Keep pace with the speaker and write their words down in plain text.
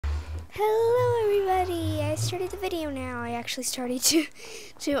Hello everybody! I started the video now. I actually started to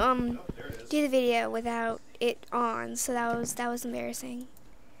do the video without it on, so that was embarrassing.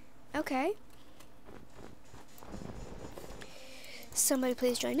 Okay. Somebody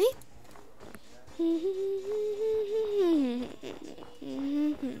please join me.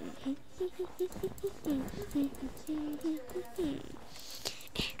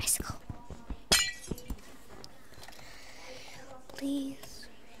 Icicle. Please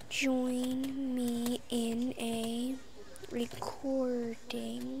join me in a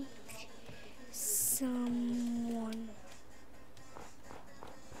recording. Someone.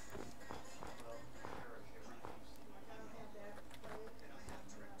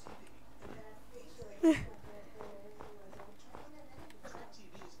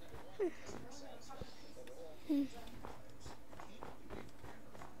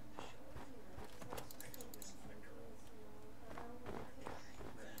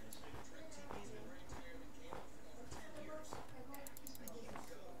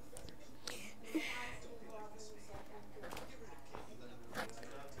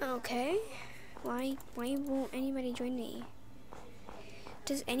 Okay. Why won't anybody join me?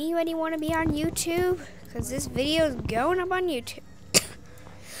 Does anybody want to be on YouTube? Because this video is going up on YouTube.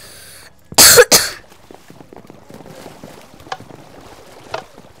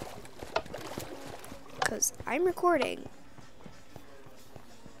 Because I'm recording.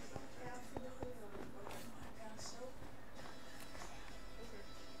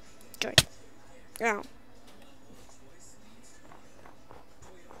 Join. Oh.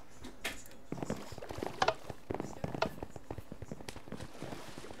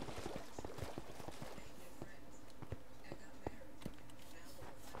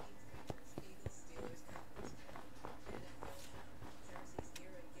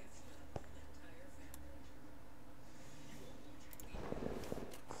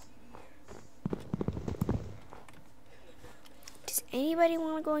 Does anybody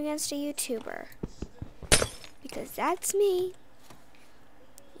want to go against a YouTuber? Because that's me.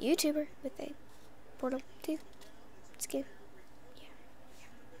 YouTuber with a portal too. Skin.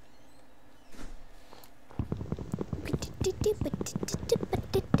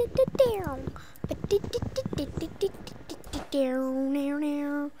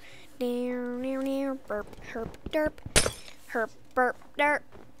 Burp, herp, derp. Herp, burp, derp.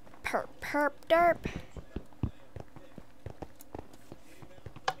 Herp, herp, derp.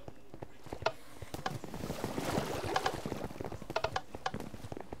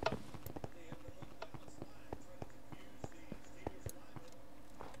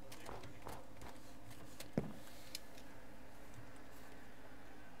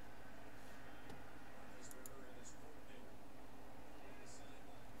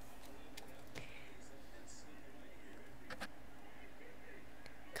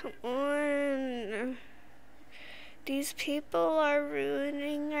 Come on. These people are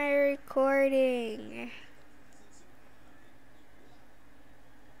ruining my recording.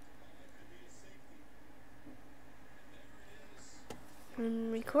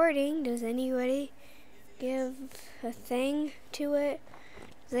 I'm recording. Does anybody give a thing to it?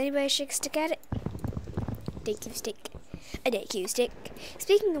 Does anybody shake a stick at it? DQ stick. A DQ stick.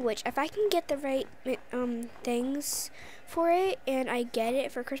 Speaking of which, if I can get the right things for it and I get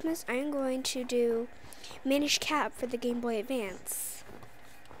it for Christmas, I'm going to do Minish Cap for the Game Boy Advance.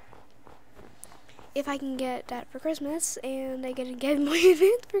 If I can get that for Christmas and I get a Game Boy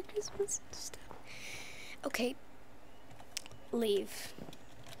Advance for Christmas stuff. Okay. Leave.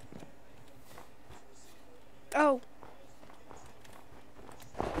 Oh.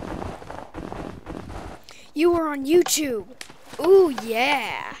 You were on YouTube. Ooh,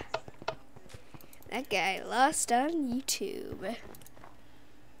 yeah. That guy lost on YouTube.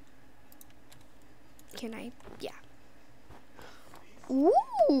 Can I? Yeah.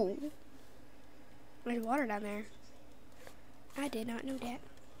 Ooh. There's water down there. I did not know that.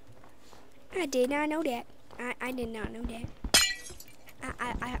 I did not know that. I did not know that.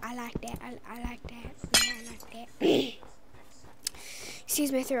 I like that. I like that. Yeah, I like that.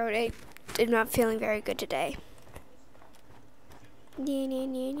 Excuse my throat. I'm not feeling very good today.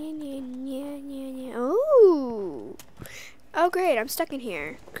 Oh. Oh, great. I'm stuck in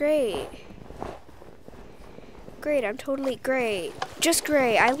here. Great. Great. I'm totally great. Just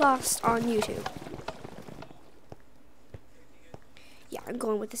great. I lost on YouTube. Yeah, I'm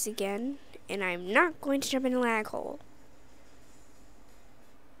going with this again. And I'm not going to jump in a lag hole.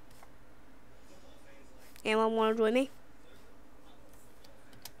 Anyone want to join me?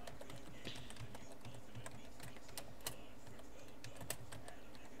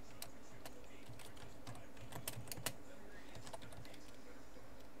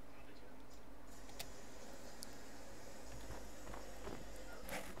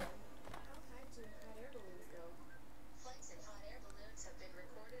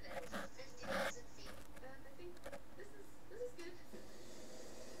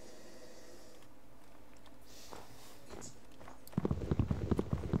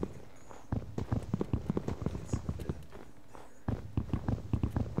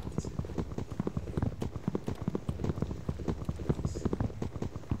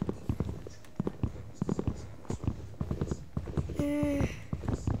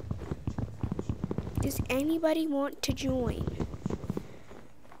 Does anybody want to join?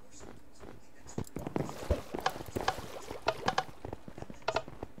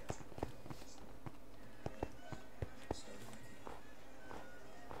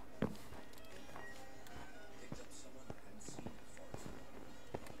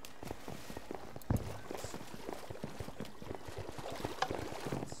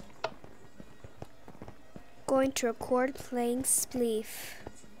 Going to record playing Spleef.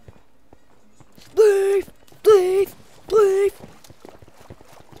 Spleef! Spleef! Spleef!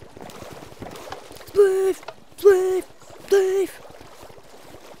 Spleef! Spleef! Spleef!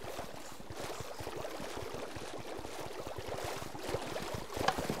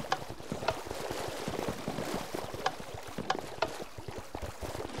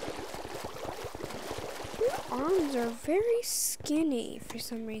 Your arms are very skinny for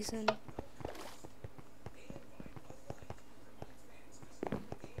some reason.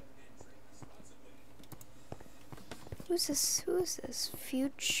 Who's this? Who is this?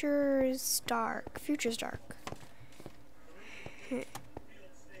 Future's Dark. Future's Dark.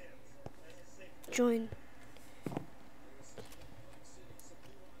 Join.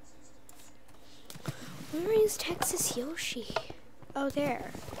 Where is Texas Yoshi? Oh,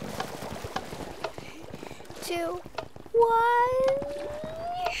 there. 2, 1.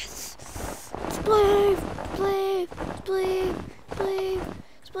 Yes. Spleef, spleef, spleef, spleef,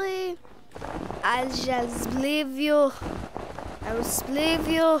 spleef. I just spleef you. I will spleef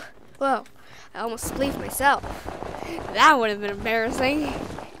you. Well, I almost spleef myself. That would have been embarrassing.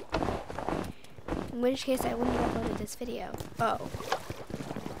 In which case, I wouldn't have uploaded this video. Oh.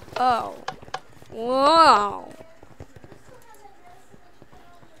 Oh. Whoa.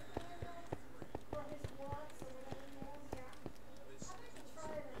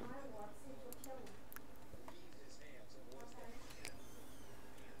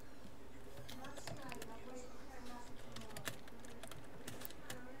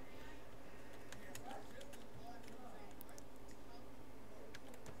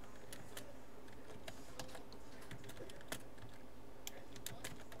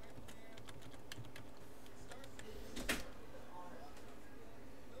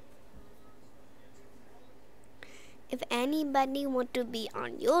 If anybody want to be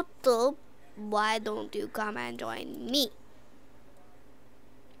on YouTube, why don't you come and join me?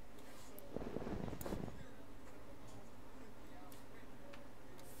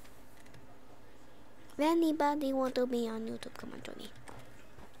 If anybody want to be on YouTube, come and join me.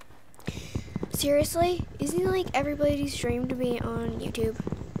 Seriously? Isn't it like everybody's dream to be on YouTube?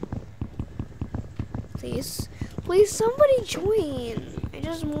 Please? Please somebody join. I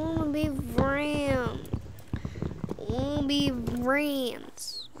just want to be friends. Won't be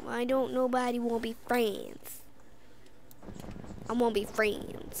friends. Why don't nobody want to be friends? I want to be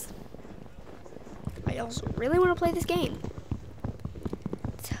friends. I also really want to play this game.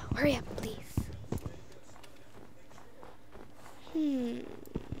 So hurry up, please.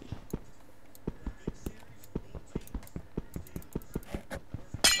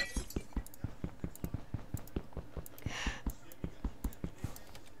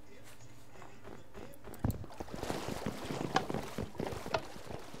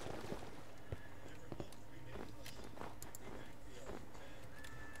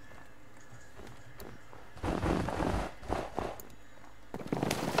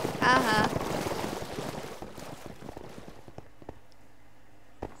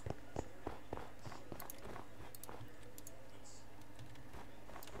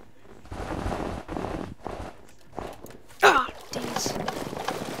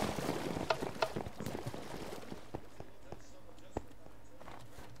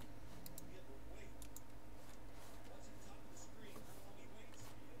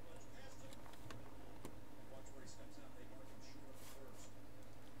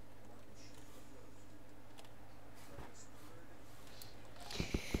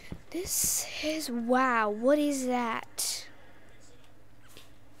 This is, wow, what is that?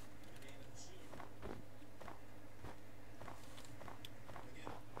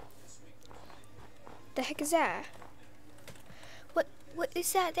 The heck is that? What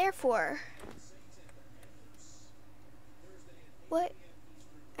is that there for? What?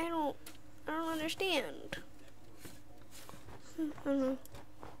 I don't understand. I don't know.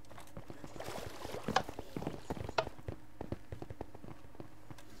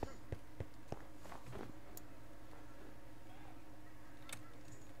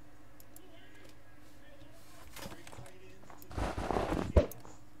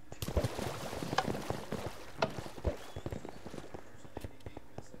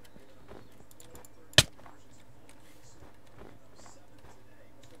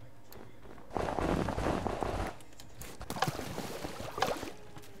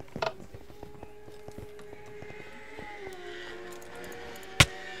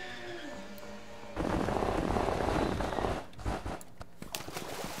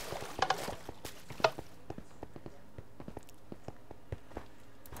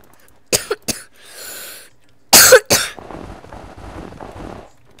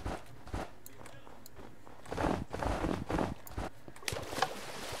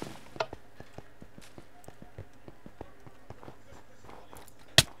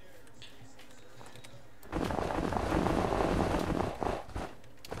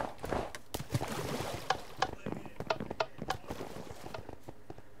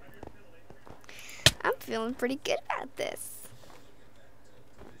 feeling pretty good about this.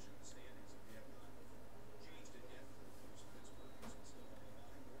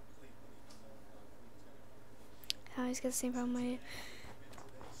 I always get the same problem with it.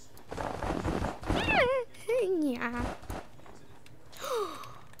 Yeah.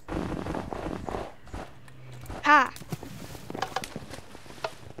 Ha!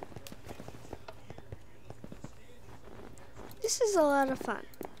 This is a lot of fun.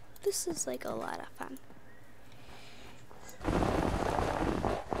 This is like a lot of fun.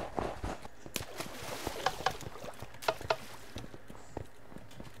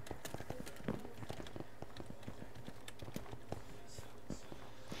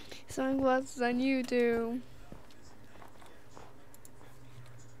 Sunglasses on YouTube.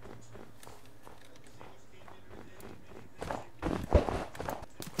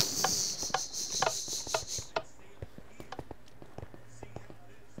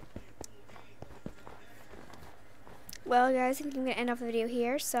 Well, guys, I think I'm going to end off the video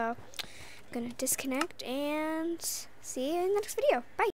here, so I'm going to disconnect and see you in the next video. Bye!